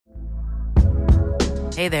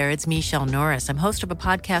Hey there, it's Michelle Norris. I'm host of a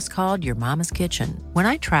podcast called Your Mama's Kitchen. When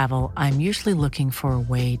I travel, I'm usually looking for a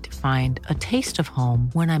way to find a taste of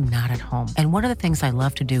home when I'm not at home. And one of the things I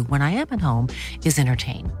love to do when I am at home is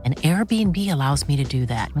entertain. And Airbnb allows me to do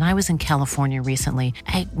that. When I was in California recently,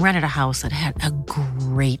 I rented a house that had a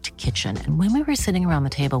great kitchen. And when we were sitting around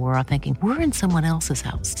the table, we were all thinking, we're in someone else's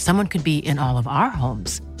house. Someone could be in all of our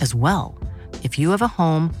homes as well. If you have a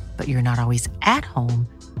home, but you're not always at home,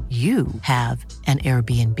 you have an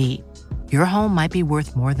Airbnb. Your home might be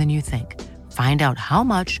worth more than you think. Find out how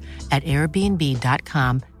much at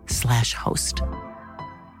airbnb.com/host.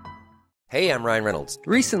 Hey, I'm Ryan Reynolds.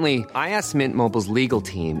 Recently, I asked Mint Mobile's legal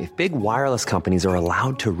team if big wireless companies are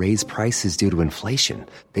allowed to raise prices due to inflation.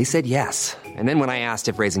 They said yes. And then when I asked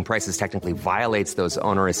if raising prices technically violates those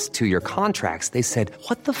onerous two-year contracts, they said,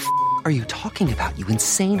 "What the f*** are you talking about, you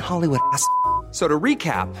insane Hollywood ass?" So to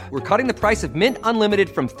recap, we're cutting the price of Mint Unlimited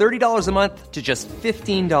from $30 a month to just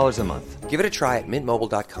 $15 a month. Give it a try at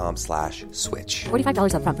mintmobile.com/switch.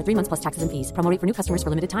 $45 up front for 3 months plus taxes and fees. Promo rate for new customers for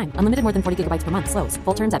limited time. Unlimited more than 40 gigabytes per month. Slows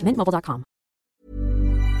full terms at mintmobile.com.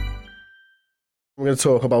 We're going to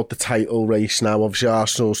talk about the title race now. Obviously,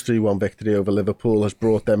 Arsenal's 3-1 victory over Liverpool has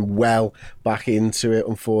brought them well back into it,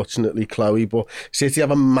 unfortunately, Chloe. But City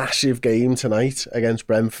have a massive game tonight against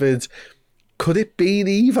Brentford. Could it be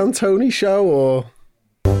the Ivan Toney show, or...?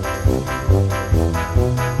 I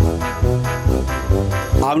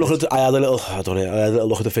had a little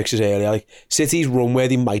look at the fixtures earlier. Like, City's run where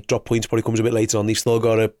they might drop points probably comes a bit later on. They've still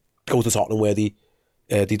got to go to Tottenham where they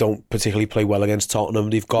don't particularly play well against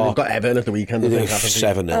Tottenham. They've got Everton at the weekend.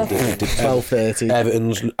 7-0. 12:30.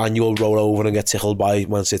 Everton's annual roll over and get tickled by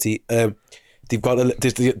Man City. They've got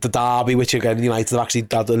the derby, which again United have actually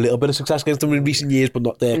had a little bit of success against them in recent years, but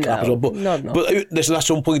not their crap as well. But listen, at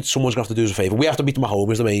some point, someone's going to have to do us a favour. We have to beat them at home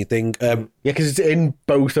is the main thing. Because it's in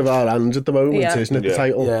both of our hands at the moment, isn't it? The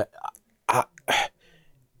title. Yeah. I'm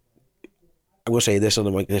going to say this,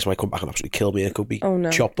 and this might come back and absolutely kill me. It could be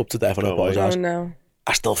chopped up to death, and I apologise. Oh no.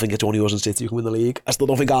 I still think it's only us and City who can win the league. I still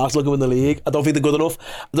don't think Arsenal can win the league. I don't think they're good enough.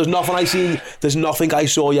 There's nothing I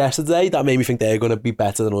saw yesterday that made me think they're going to be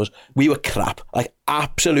better than us. We were crap. Like,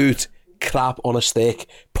 absolute crap on a stick,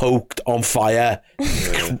 poked on fire,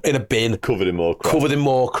 in a bin. Covered in more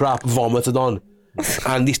crap. Vomited on.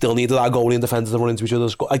 And they still needed our goalie and defender to run into each other.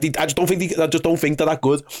 I just don't think they're that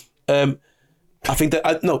good. I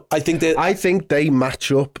think they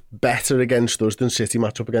match up better against us than City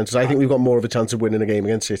match up against us. I think we've got more of a chance of winning a game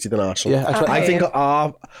against City than Arsenal. Yeah, I think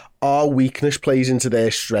our weakness plays into their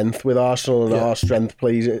strength with Arsenal, and our strength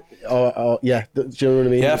plays. Do you know what I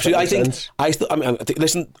mean? Yeah, absolutely. I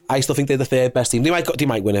still think they're the third best team. They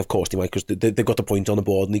might win, of course, they might, because they've got the point on the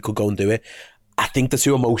board and they could go and do it. I think they're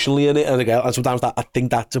too emotionally in it, and sometimes I think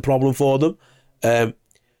that's a problem for them.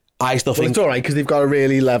 I still think it's all right because they've got a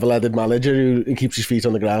really level-headed manager who keeps his feet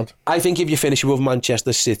on the ground. I think if you finish with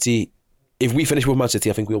Manchester City, if we finish with Man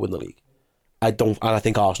City, I think we'll win the league. I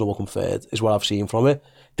think Arsenal will come third, is what I've seen from it.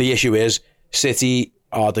 The issue is City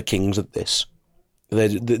are the kings at this.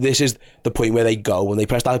 This is the point where they go when they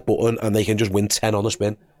press that button and they can just win 10 on the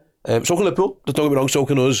spin. So can Liverpool. Don't get me wrong. So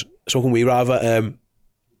can us. So can we. Rather.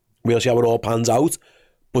 We'll see how it all pans out.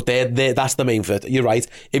 But that's the main fit. You're right.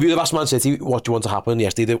 If you'd have asked Man City what do you want to happen,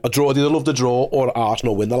 yes, they'd a draw. They'd love the draw or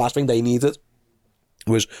Arsenal win. The last thing they needed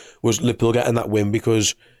was Liverpool getting that win,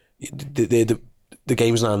 because the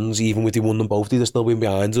game's in hands. Even if they won them both, they'd still been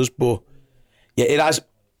behind us. But yeah, it has.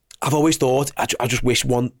 I've always thought I just wish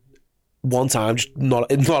one time just not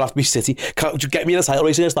have to be City. Just get me in a title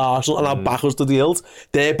race against Arsenal and I'll back us to the hilt.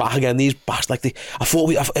 They're back again. These bastards. I thought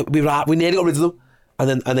we nearly got rid of them.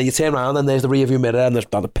 And then you turn around and there's the rear view mirror and there's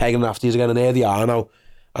the pegging after you again, and there they are now.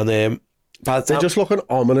 And they're just looking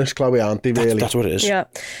ominous, Chloe, aren't they, really? That's what it is. Yeah.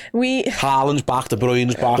 Haaland's back, De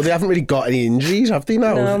Bruyne's back. But they haven't really got any injuries, have they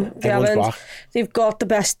now? No, they haven't. Back. They've got the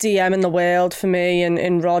best DM in the world for me, and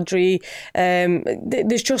Rodri.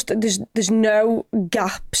 There's no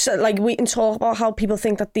gaps. Like, we can talk about how people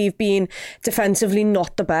think that they've been defensively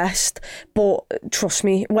not the best, but trust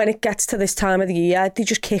me, when it gets to this time of the year, they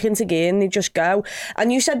just kick into gear and they just go.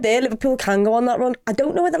 And you said there, Liverpool can go on that run. I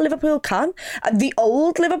don't know whether Liverpool can. The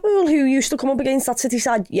old Liverpool, who used to come up against that City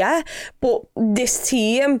side, yeah, but this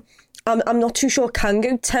team I'm not too sure can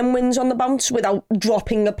go 10 wins on the bounce without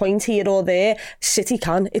dropping a point here or there. City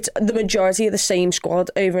can. It's the majority of the same squad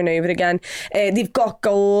over and over again. They've got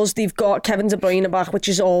goals. They've got Kevin De Bruyne back, which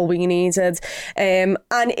is all we needed.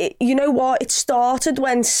 You know what? It started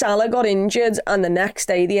when Salah got injured, and the next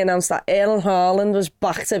day they announced that Erling Haaland was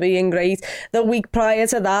back to being great. The week prior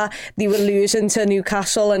to that, they were losing to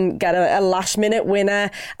Newcastle and get a last-minute winner.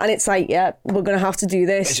 And it's like, yeah, we're going to have to do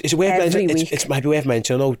this every week. It's maybe worth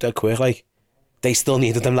mentioning, though, quick, like, they still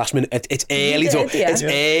needed them last minute. It's early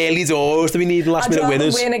early doors to be needing last minute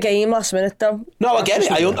winners. I'd rather win a game last minute, though. No, I get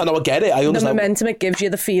it. I get it. I understand. The momentum it gives you,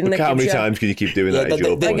 the feeling How many times can you keep doing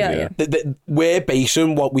that? We're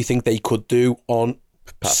basing what we think they could do on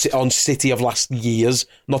City of last year's,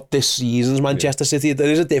 not this season's Manchester City.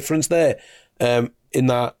 There is a difference there in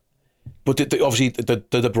that. But obviously the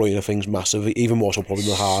De Bruyne thing's massive, even more so probably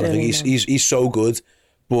than Haaland. I think he's so good,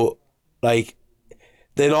 but like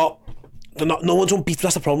they're not. No one's unbeaten.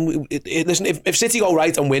 That's the problem. Listen, if City go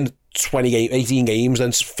right and win 18 games, then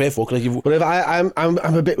it's fair fuck. But if I'm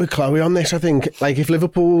a bit with Chloe on this. I think like if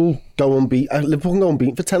Liverpool go unbeaten, Liverpool can go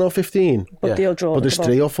unbeaten for 10 or 15. But they'll draw. But there's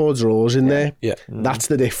 3 or 4 draws in there. Yeah, that's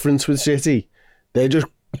the difference with City. They're just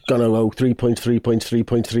gonna go 3 points, 3 points, 3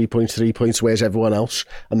 points, 3 points, 3 points. Where's everyone else?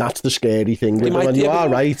 And that's the scary thing. When you are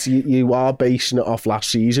right, you are basing it off last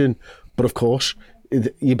season. But of course,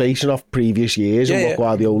 you're basing off previous years and what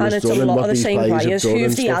Guardiola's done and what these players have done.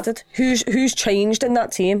 Who've they added? Who's changed in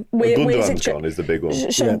that team? Where's it gone is the big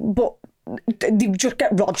one. But they just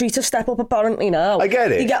get Rodri to step up apparently now. I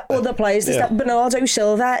get it. They get other players to step. Bernardo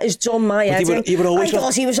Silva has done my head in. I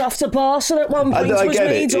thought he was off to Barca at one point. Was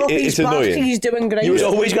made up. He's back. He's doing great. You was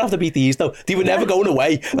always going to have to beat these though. They were never going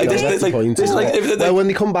away. Like that's the point. Well, when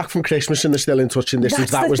they come back from Christmas and they're still in touching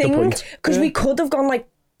distance, that was the point. Because we could have gone like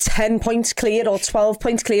 10 points clear or 12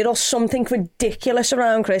 points clear or something ridiculous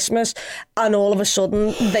around Christmas, and all of a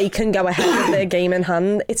sudden they can go ahead with their game in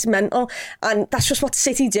hand. It's mental, and that's just what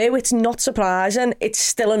City do. It's not surprising. It's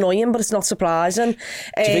still annoying, but it's not surprising. Do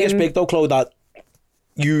you think it's big though, Chloe, that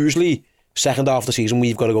usually second half of the season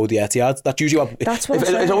we've got to go to the Etihad? That's usually what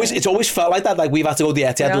it's always felt like that. Like we've had to go to the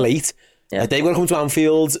Etihad late. Like they've got to come to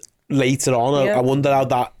Anfield later on. I wonder how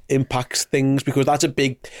that impacts things, because that's a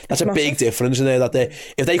big difference in there. That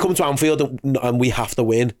if they come to Anfield and we have to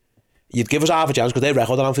win, you'd give us half a chance because their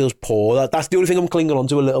record at Anfield's poor. That's the only thing I'm clinging on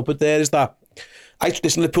to a little bit there, is that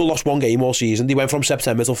Liverpool lost one game all season. They went from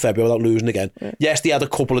September till February without losing again. Yes, they had a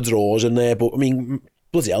couple of draws in there, but I mean,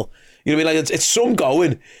 bloody hell, you know what I mean? Like it's some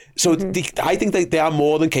going. So I think they are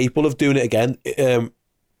more than capable of doing it again.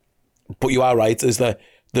 But you are right, is that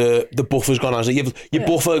the buffer's gone. As your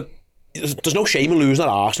buffer. There's no shame in losing at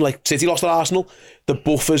Arsenal. Like City lost at Arsenal, the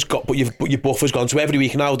buffer's got, but your buffer's gone. So every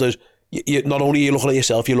week now, there's you not only are you looking at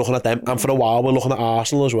yourself, you're looking at them, and for a while we're looking at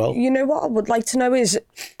Arsenal as well. You know what I would like to know is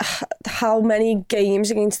how many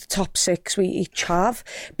games against the top 6 we each have,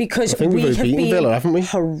 because we have been Villa, haven't we?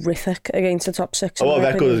 Horrific against the top 6. Our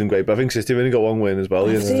record isn't great, but I think City have only got one win as well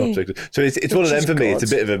in the top 6. So it's one of them for me. It's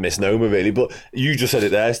a bit of a misnomer, really. But you just said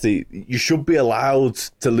it there, Steve. You should be allowed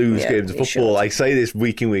to lose games of football. I say this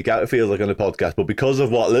week in, week out, it feels like on a podcast, but because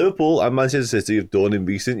of what Liverpool and Manchester City have done in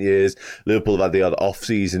recent years, Liverpool have had the odd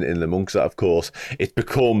off-season in amongst that, of course. It's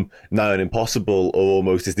become now an impossible, or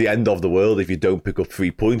almost it's the end of the world if you don't pick up 3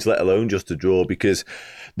 points, let alone just to draw. Because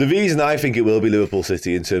the reason I think it will be Liverpool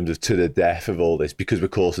City in terms of to the death of all this, because we're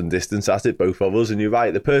causing distance at it, both of us. And you're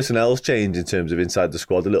right, the personnel's changed in terms of inside the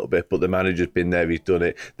squad a little bit, but the manager's been there, he's done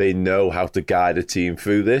it. They know how to guide a team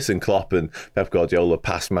through this, and Klopp and Pep Guardiola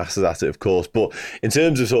past masters at it, of course. But in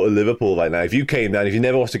terms of sort of Liverpool right now, if you came down, if you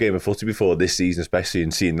never watched a game of footy before this season, especially,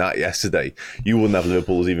 and seen that yesterday, you wouldn't have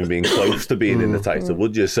Liverpool as even being close to being in the title,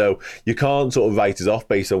 would you? So you can't sort of write us off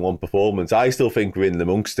based on one performance. I still think we're in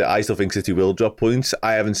amongst it. I still think City will drop points.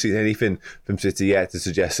 I haven't seen anything from City yet to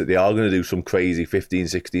suggest that they are going to do some crazy 15,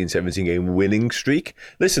 16, 17 game winning streak.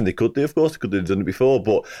 Listen, they could do, of course, they could have done it before,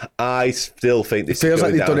 but I still think this feels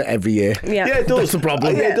like they've done it every year. Yeah, it does. That's the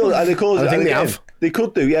problem. Yeah, it does. And of course, I think they have. They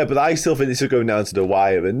could do, yeah, but I still think this is going down to the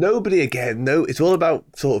wire. And nobody, again, it's all about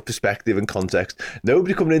sort of perspective and context.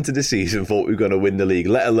 Nobody coming into the season thought we were going to win the league,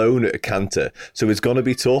 let alone at a canter. So it's going to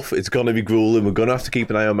be tough. It's going to be grueling. We're going to have to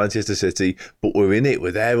keep an eye on Manchester City, but we're in it.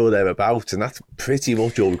 We're there or thereabouts. And that's pretty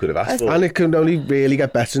much all we could have asked for. And it can only really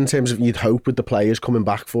get better in terms of, you'd hope, with the players coming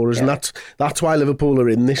back for us. Yeah. And that's why Liverpool are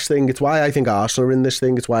in this thing. It's why I think Arsenal are in this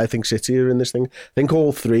thing. It's why I think City are in this thing. I think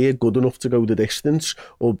all three are good enough to go the distance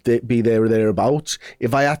or be there or thereabouts.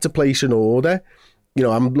 If I had to place an order, you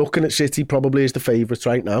know, I'm looking at City probably as the favourites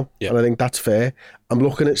right now, and I think that's fair. I'm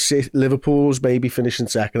looking at Liverpool's maybe finishing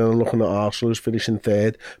second, and I'm looking at Arsenal's finishing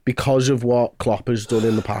third because of what Klopp has done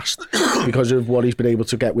in the past, because of what he's been able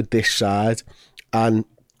to get with this side, and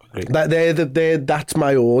that's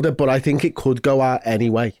my order. But I think it could go out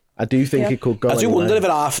anyway. I do think it could go. I do wonder if it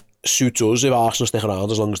half suits us if Arsenal stick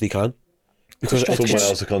around as long as they can, because someone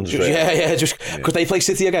else to concentrate. Just because they play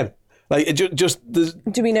City again. Like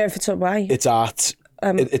do we know if it's away? It's at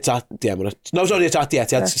the Emirates. No, sorry, it's at the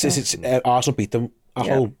Etihad. Arsenal beat them at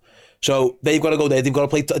home, so they've got to go there. They've got to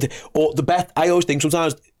play. Or the bet, I always think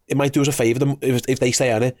sometimes it might do us a favour them if they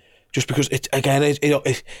stay on it. Just because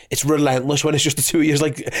it's relentless when it's just the 2 years.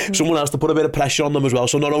 Like someone has to put a bit of pressure on them as well.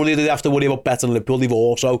 So not only do they have to worry about betting Liverpool, they've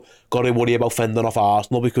also got to worry about fending off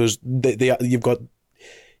Arsenal because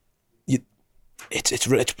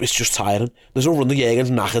it's just tiring. There's no run the year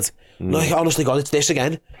against knackered. Like, honestly, God, it's this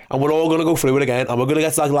again, and we're all going to go through it again, and we're going to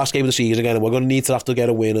get to that last game of the season again, and we're going to have to get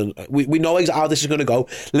a win. And we know exactly how this is going to go.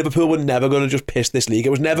 Liverpool were never going to just piss this league. It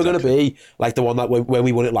was never going to be like the one that when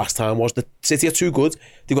we won it last time was. The City are too good.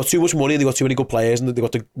 They've got too much money. They've got too many good players, and they've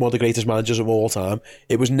got one of the greatest managers of all time.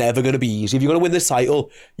 It was never going to be easy. If you're going to win this title,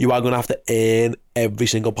 you are going to have to earn every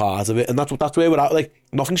single part of it, and that's where we're at. Like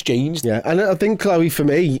nothing's changed. Yeah, and I think, Chloe, for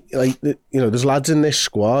me, like, you know, there's lads in this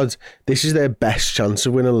squad. This is their best chance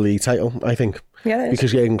of winning a league title, I think. Yeah,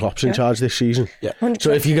 because Jurgen Klopp's in charge this season. Yeah. 100%. So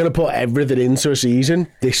if you're going to put everything into a season,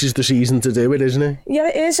 this is the season to do it, isn't it? Yeah,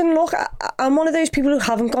 it is. And look, I'm one of those people who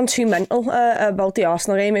haven't gone too mental about the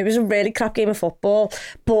Arsenal game. It was a really crap game of football,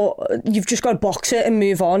 but you've just got to box it and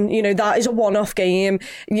move on. You know, that is a one-off game.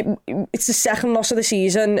 It's the second loss of the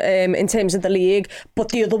season in terms of the league, but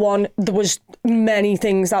the other one, there was many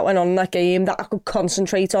things that went on in that game that I could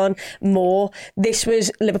concentrate on more. This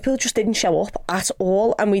was, Liverpool just didn't show up at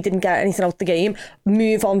all, and we didn't get anything out the game.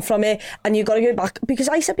 Move on from it, and you've got to go back, because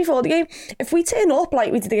I said before the game, if we turn up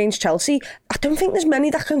like we did against Chelsea, I don't think there's many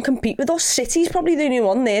that can compete with us. City's probably the only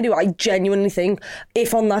one there who I genuinely think,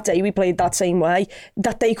 if on that day we played that same way,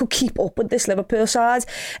 that they could keep up with this Liverpool side.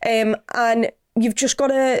 And you've just got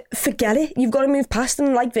to forget it. You've got to move past,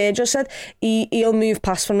 and like Virgil said, he'll move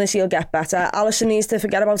past from this, he'll get better. Alisson needs to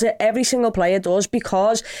forget about it. Every single player does,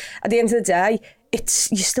 because at the end of the day, you're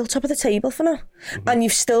still top of the table for now, and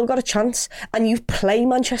you've still got a chance, and you play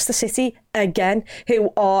Manchester City again,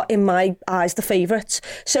 who are in my eyes the favourites.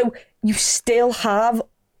 So you still have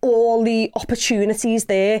all the opportunities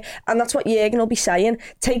there, and that's what Jurgen will be saying.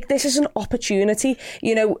 Take this as an opportunity,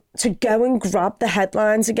 you know, to go and grab the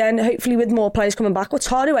headlines again, hopefully with more players coming back.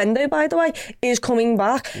 Wataru Endo, by the way, is coming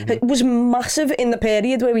back. It was massive in the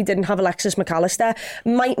period where we didn't have Alexis McAllister.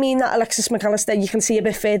 Might mean that Alexis McAllister you can see a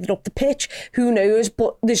bit further up the pitch, who knows,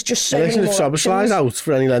 but there's just so many more options. If out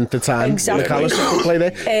for any length of time, exactly. McAllister could play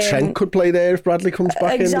there, Trent could play there if Bradley comes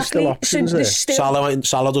back in. There's still options there.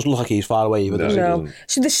 Salah doesn't look like he's far away either. No.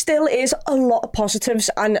 So there still is a lot of positives,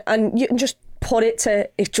 and you can just put it to,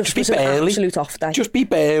 it just was an absolute off day. Just be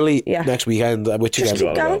barely next weekend, which just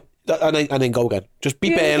again, keep going. And then go again. Just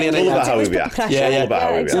be barely. And all about how we react.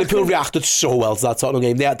 Liverpool reacted so well to that Tottenham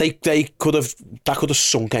game. They could have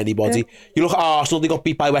sunk anybody. Yeah. You look at Arsenal, they got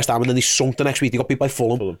beat by West Ham, and then they sunk the next week. They got beat by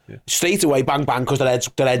Fulham. Straight away, bang bang, because their heads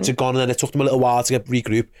had gone, and then it took them a little while to get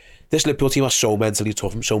regroup. This Liverpool team are so mentally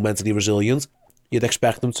tough and so mentally resilient. You'd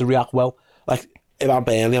expect them to react well. Like if I'm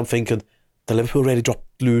Burnley, I'm thinking, the Liverpool really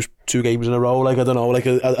lose 2 games in a row? Like, I don't know, like,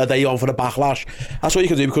 are they on for the backlash? That's what you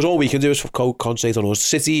can do, because all we can do is concentrate on us.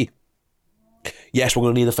 City, yes, we're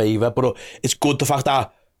going to need a favour, but it's good the fact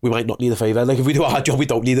that we might not need a favour. Like, if we do our job, we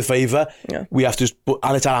don't need a favour. Yeah. We have to,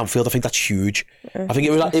 and it's at Anfield, I think that's huge. Yeah, I think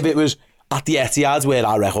if it was at the Etihad, where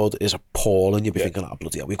our record is appalling, you'd be thinking,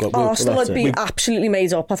 bloody hell, Arsenal would be absolutely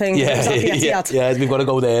made up, I think. Yeah, we've got to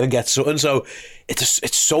go there and get something. So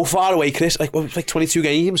it's so far away, Chris. Like 22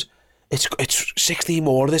 games. It's 16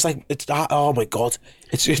 more of this. Like, it's oh my God.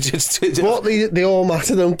 It's but they all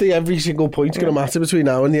matter, don't they? Every single point's going to matter between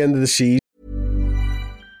now and the end of the season.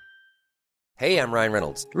 Hey, I'm Ryan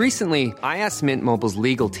Reynolds. Recently, I asked Mint Mobile's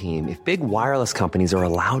legal team if big wireless companies are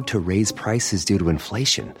allowed to raise prices due to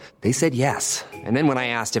inflation. They said yes. And then when I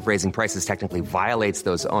asked if raising prices technically violates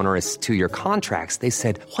those onerous 2-year contracts, they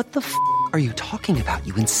said, "What the f*** are you talking about,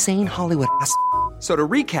 you insane Hollywood ass?" So to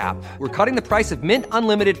recap, we're cutting the price of Mint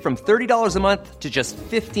Unlimited from $30 a month to just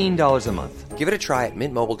 $15 a month. Give it a try at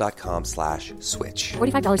mintmobile.com/switch.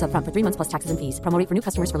 $45 up front for 3 months plus taxes and fees. Promo rate for new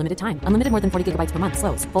customers for limited time. Unlimited more than 40 gigabytes per month.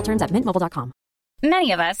 Slows full terms at mintmobile.com.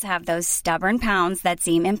 Many of us have those stubborn pounds that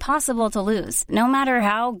seem impossible to lose, no matter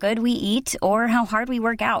how good we eat or how hard we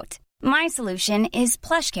work out. My solution is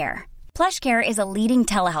PlushCare. PlushCare is a leading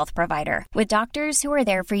telehealth provider with doctors who are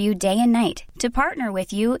there for you day and night to partner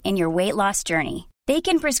with you in your weight loss journey. They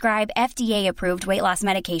can prescribe FDA-approved weight loss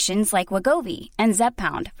medications like Wegovy and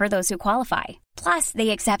Zepbound for those who qualify. Plus,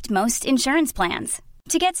 they accept most insurance plans.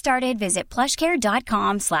 To get started, visit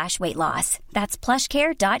plushcare.com/weightloss. That's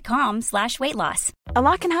plushcare.com/weightloss. A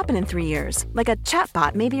lot can happen in 3 years, like a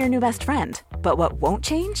chatbot may be your new best friend. But what won't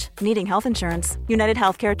change? Needing health insurance. United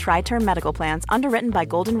Healthcare Tri-Term Medical Plans, underwritten by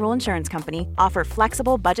Golden Rule Insurance Company, offer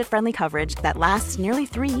flexible, budget-friendly coverage that lasts nearly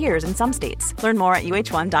 3 years in some states. Learn more at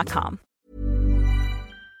uh1.com.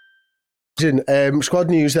 Squad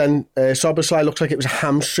news then. Szoboszlai looks like it was a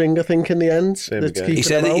hamstring, I think, in the end. He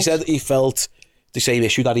said he felt the same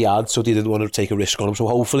issue that he had, so they didn't want to take a risk on him. So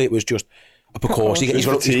hopefully it was just a precaution. He's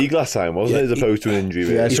got fatigue last time, wasn't it, as opposed to an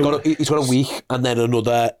injury? Yeah, he's got a week and then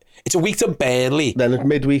another. It's a week to Burnley. Then a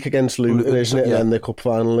midweek against Luton, isn't it? Yeah. And then the cup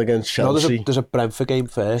final against Chelsea. No, there's a Brentford game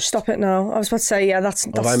first. Stop it now. I was about to say, yeah, that's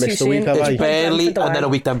have I missed too a week, soon. It's Burnley and then a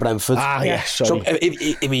week then Brentford. Yes, sorry. So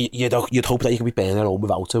I mean, you'd hope that you can be Burnley at home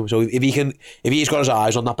without him. So if he's got his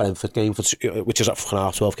eyes on that Brentford game, which is at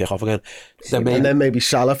 12 kick-off again, then maybe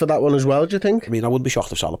Salah for that one as well, do you think? I mean, I wouldn't be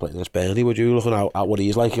shocked if Salah played against Burnley, would you? Looking at what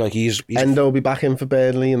he's like he's Endo will be back in for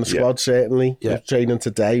Burnley in the squad, certainly. He was training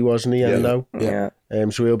today, wasn't he, Endo? Yeah.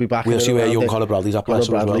 So he'll be back. We'll see where young Conor Bradley's at. Conor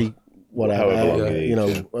Bradley, whatever,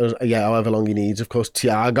 however long he needs. Of course,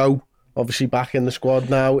 Thiago obviously back in the squad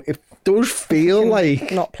now. It does feel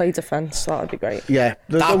like not play defence. That would be great. Yeah,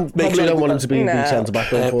 probably don't want him to be centre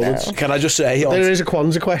back going forwards. No. Can I just say there is a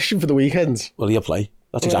Kwanzaa question for the weekend? Will he play?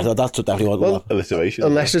 That's definitely what will happen. Alliteration.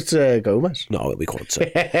 Unless it's Gomez. No, it'll be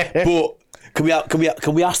Kwanzaa. But can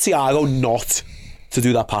we ask Thiago not to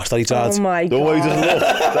do that pass that he tried? Oh my God. Don't worry, just look.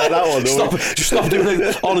 That one. Stop doing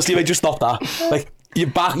it. Honestly, mate, just stop that. Like,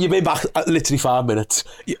 you've been back literally 5 minutes.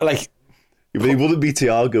 Like, but he wouldn't be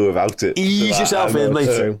Thiago without it. Ease yourself in,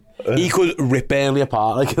 mate. He could rip Burnley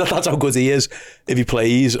apart. Like, that's how good he is if he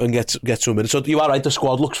plays and gets some minutes. So you are right, the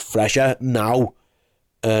squad looks fresher now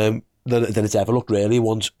than it's ever looked, really.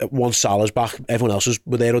 Once Salah's back, everyone else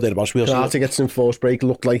were there or thereabouts. Carter gets some force break,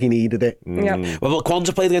 looked like he needed it. Yeah. Well,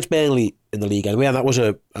 Kwanzaa played against Burnley in the league anyway, and that was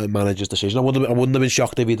a manager's decision. I wouldn't have been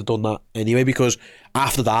shocked if he'd have done that anyway, because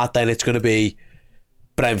after that, then it's going to be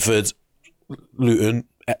Brentford, Luton,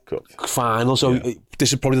 final. So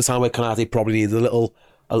this is probably the time where Konate probably needed a little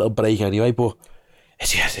break anyway, but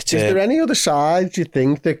is there any other side, do you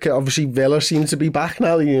think, that obviously Villa seem to be back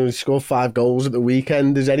now? Scored 5 goals at the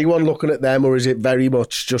weekend. Is anyone looking at them, or is it very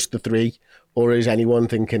much just the 3? Or is anyone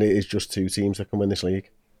thinking it is just 2 teams that can win this league?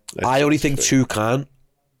 I only think 2 can.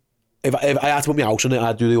 If I had to put my house on it,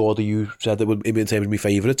 I'd do the order you said that would in terms of my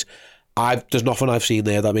favourites. There's nothing I've seen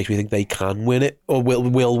there that makes me think they can win it or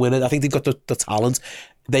will win it. I think they've got the talent.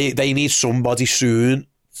 They need somebody soon.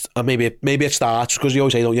 And maybe it starts, because you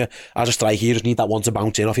always say, don't you, as a striker you just need that one to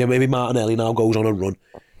bounce in off you. Maybe Martinelli now goes on a run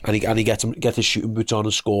and he gets his shooting boots on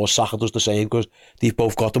and scores. Saka does the same, because they've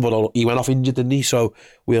both got them, but he went off injured, didn't he? So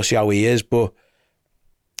we'll see how he is. But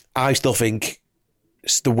I still think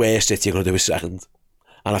the worst City are going to do is second,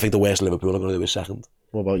 and I think the worst Liverpool are going to do is second.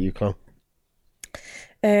 What about you, Clem?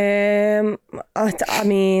 I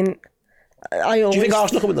mean, I always... Do you think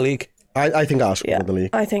Arsenal can win the league? I think Arsenal can win the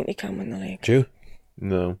league. I think they can win the league. Do you?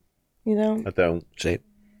 No. You don't? I don't. See?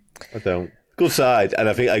 I don't. Good side, and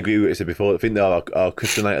I think I agree with what I said before. I think they are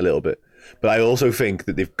kryptonite a little bit. But I also think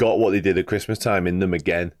that they've got what they did at Christmas time in them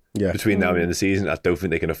again between now and the end of the season. I don't think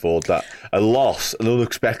they can afford that. A loss, an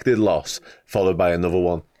unexpected loss, followed by another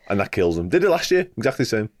one, and that kills them. Did it last year, exactly the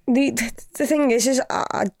same. The thing is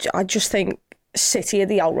I just think City are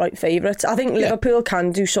the outright favourites. I think Liverpool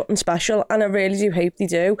can do something special, and I really do hope they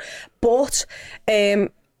do. But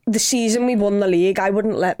the season we won the league, I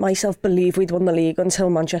wouldn't let myself believe we'd won the league until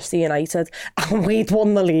Manchester United, and we'd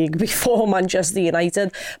won the league before Manchester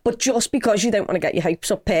United. But just because you don't want to get your hopes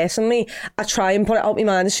up personally, I try and put it out of my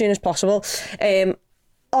mind as soon as possible.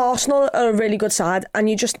 Arsenal are a really good side, and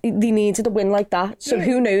they needed a win like that. So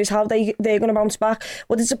who knows how they're going to bounce back?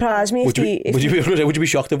 Would it surprise me would you be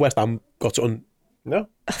shocked if West Ham got it on? No,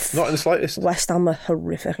 not in the slightest. West Ham were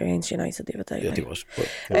horrific against United the other day. Yeah, it was. But,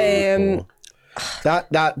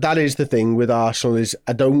 That is the thing with Arsenal, is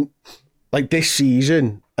I don't like this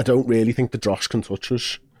season. I don't really think the dross can touch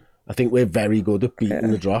us. I think we're very good at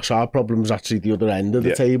beating the dross. Our problem's actually the other end of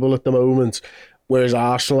the table at the moment. Whereas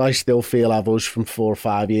Arsenal, I still feel, have us from 4 or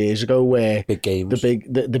 5 years ago, where big games,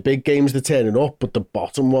 the big games they're turning up, but the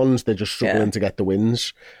bottom ones they're just struggling to get the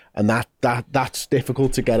wins. And that's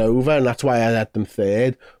difficult to get over, and that's why I had them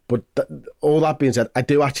third. But all that being said, I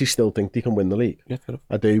do actually still think they can win the league. Yeah,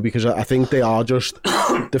 I do, because I think they are just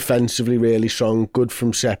defensively really strong, good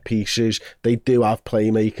from set pieces. They do have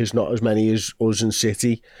playmakers, not as many as us and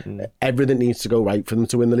City. Everything needs to go right for them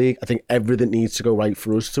to win the league. I think everything needs to go right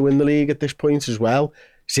for us to win the league at this point as well.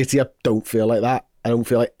 City, I don't feel like that. I don't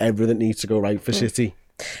feel like everything needs to go right for City,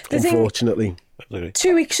 unfortunately.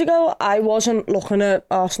 2 weeks ago, I wasn't looking at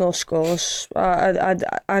Arsenal scores,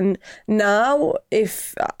 and now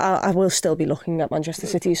if I will still be looking at Manchester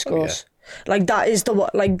City's scores. Like that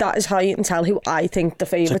is how you can tell who I think the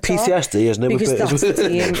favourites are. It's like PTSD, isn't it? Because that's the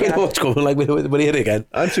team. We know what's coming. Like we're here again.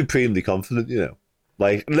 I'm supremely confident.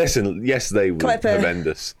 Like listen, yesterday was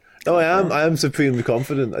horrendous. No, I am supremely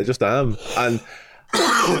confident. I just am, and.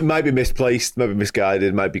 It might be misplaced, might be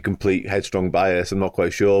misguided, might be complete headstrong bias, I'm not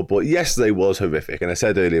quite sure, but yesterday was horrific. And I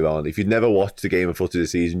said earlier on, if you'd never watched a game of footy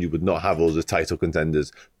this season, you would not have us as title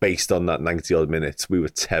contenders based on that 90 odd minutes. We were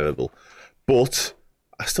terrible, but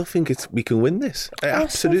I still think we can win this. I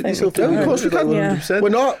absolutely still think of course we can.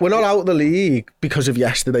 100%. We're not out of the league because of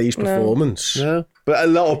yesterday's performance. No, but a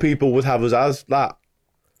lot of people would have us as that.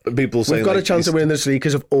 People saying we've got a chance of winning this league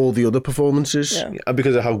because of all the other performances, and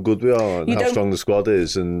because of how good we are and how strong the squad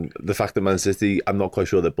is, and the fact that Man City, I'm not quite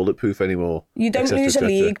sure they're bulletproof anymore. You don't lose a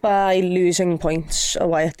league by losing points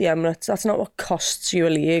away at the Emirates. That's not what costs you a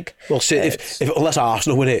league. Well, if unless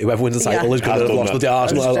Arsenal win it, whoever wins the title is going to have lost. But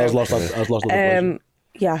Arsenal has lost.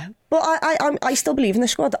 Yeah, but I still believe in the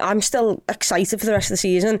squad. I'm still excited for the rest of the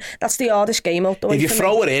season. That's the hardest game out the way. If you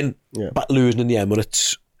throw it in, but losing in the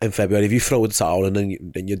Emirates in February, if you throw it down and then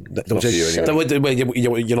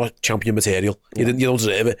you're not champion material. You don't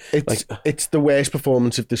deserve it. It's the worst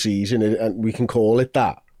performance of the season, and we can call it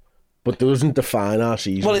that, but it doesn't define our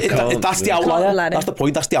season. Well, that's the outlier. That's the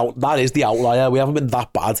point. That is the outlier. We haven't been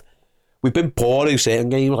that bad. We've been poor in certain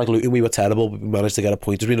games, like Luton. We were terrible, but we managed to get a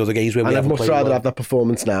point. There's been other games where we haven't played. I'd much rather have that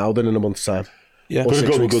performance now than in a month's time. Yeah, could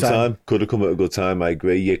have come at a good time. Could have come at a good time. I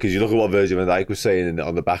agree. Yeah, because you look at what Virgil van Dijk was saying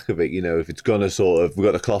on the back of it. If it's gonna we've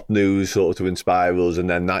got the Klopp news sort of to inspire us, and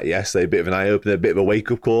then that yesterday, a bit of an eye opener, a bit of a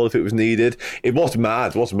wake up call if it was needed. It was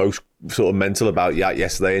mad. What's most sort of mental about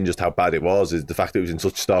yesterday and just how bad it was is the fact that it was in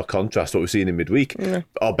such stark contrast to what we've seen in midweek.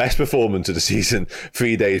 Our best performance of the season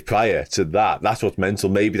 3 days prior to that. That's what's mental.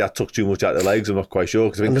 Maybe that took too much out of the legs. I'm not quite sure,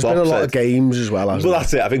 because I think there's Klopp been a lot of games as well. Well,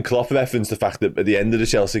 that's it. I think Klopp referenced the fact that at the end of the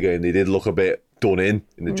Chelsea game they did look a bit done in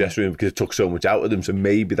the dressing room because it took so much out of them, so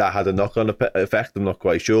maybe that had a knock-on effect. I'm not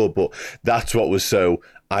quite sure, but that's what was so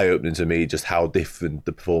eye-opening to me, just how different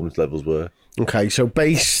the performance levels were. Okay, so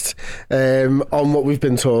based on what we've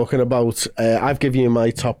been talking about, I've given you my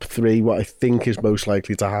top 3, what I think is most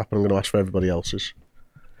likely to happen. I'm going to ask for everybody else's.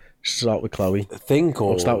 Start with Chloe.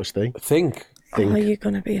 Start with Steve. Think. Are you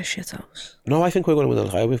going to be a shithouse? No, I think we're going to win the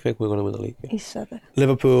league. I think we're going to win the league. He said it.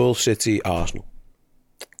 Liverpool, City, Arsenal.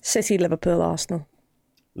 City, Liverpool, Arsenal.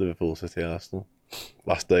 Liverpool, City, Arsenal.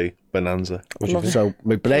 Last day, bonanza. So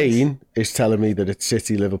my brain is telling me that it's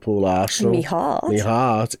City, Liverpool, Arsenal. Me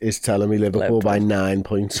heart is telling me Liverpool by 9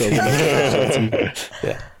 points over City.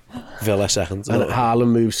 Yeah. Villa second. And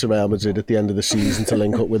Haaland moves to Real Madrid at the end of the season to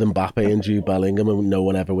link up with Mbappe and Jude Bellingham, and no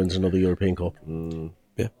one ever wins another European Cup.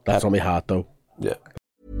 Yeah, that's on my heart though. Yeah.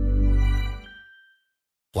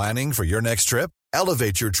 Planning for your next trip?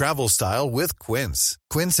 Elevate your travel style with Quince.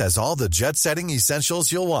 Quince has all the jet-setting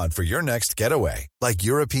essentials you'll want for your next getaway, like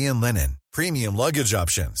European linen, premium luggage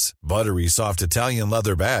options, buttery soft Italian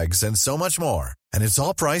leather bags, and so much more. And it's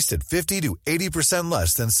all priced at 50 to 80%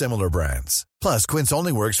 less than similar brands. Plus, Quince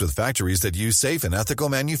only works with factories that use safe and ethical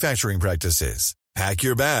manufacturing practices. Pack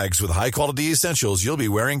your bags with high-quality essentials you'll be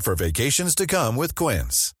wearing for vacations to come with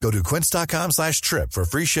Quince. Go to quince.com/trip for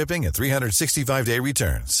free shipping and 365-day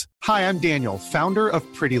returns. Hi, I'm Daniel, founder of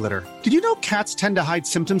Pretty Litter. Did you know cats tend to hide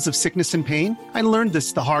symptoms of sickness and pain? I learned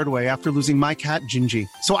this the hard way after losing my cat, Gingy.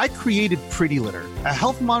 So I created Pretty Litter, a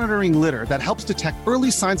health monitoring litter that helps detect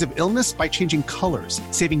early signs of illness by changing colors,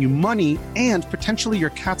 saving you money and potentially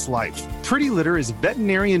your cat's life. Pretty Litter is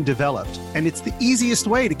veterinarian developed, and it's the easiest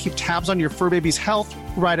way to keep tabs on your fur baby's health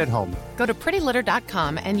right at home. Go to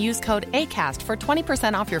prettylitter.com and use code ACAST for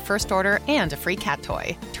 20% off your first order and a free cat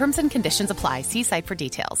toy. Terms and conditions apply. See site for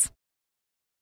details.